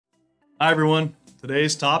Hi everyone,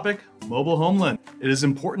 today's topic, mobile home lend. It is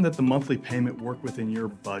important that the monthly payment work within your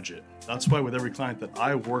budget. That's why with every client that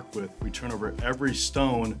I work with, we turn over every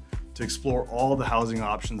stone to explore all the housing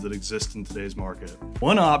options that exist in today's market.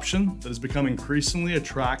 One option that has become increasingly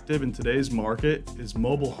attractive in today's market is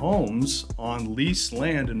mobile homes on leased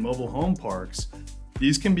land in mobile home parks.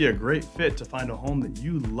 These can be a great fit to find a home that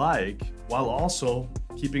you like while also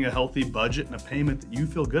keeping a healthy budget and a payment that you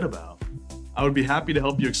feel good about. I would be happy to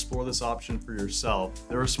help you explore this option for yourself.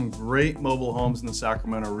 There are some great mobile homes in the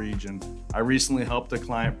Sacramento region. I recently helped a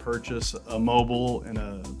client purchase a mobile in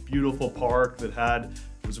a beautiful park that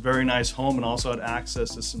was a very nice home and also had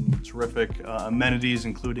access to some terrific amenities,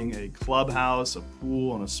 including a clubhouse, a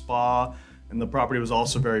pool, and a spa. And the property was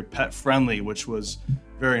also very pet friendly, which was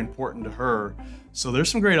very important to her. So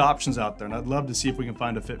there's some great options out there, and I'd love to see if we can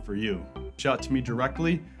find a fit for you. Reach out to me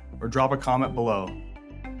directly or drop a comment below.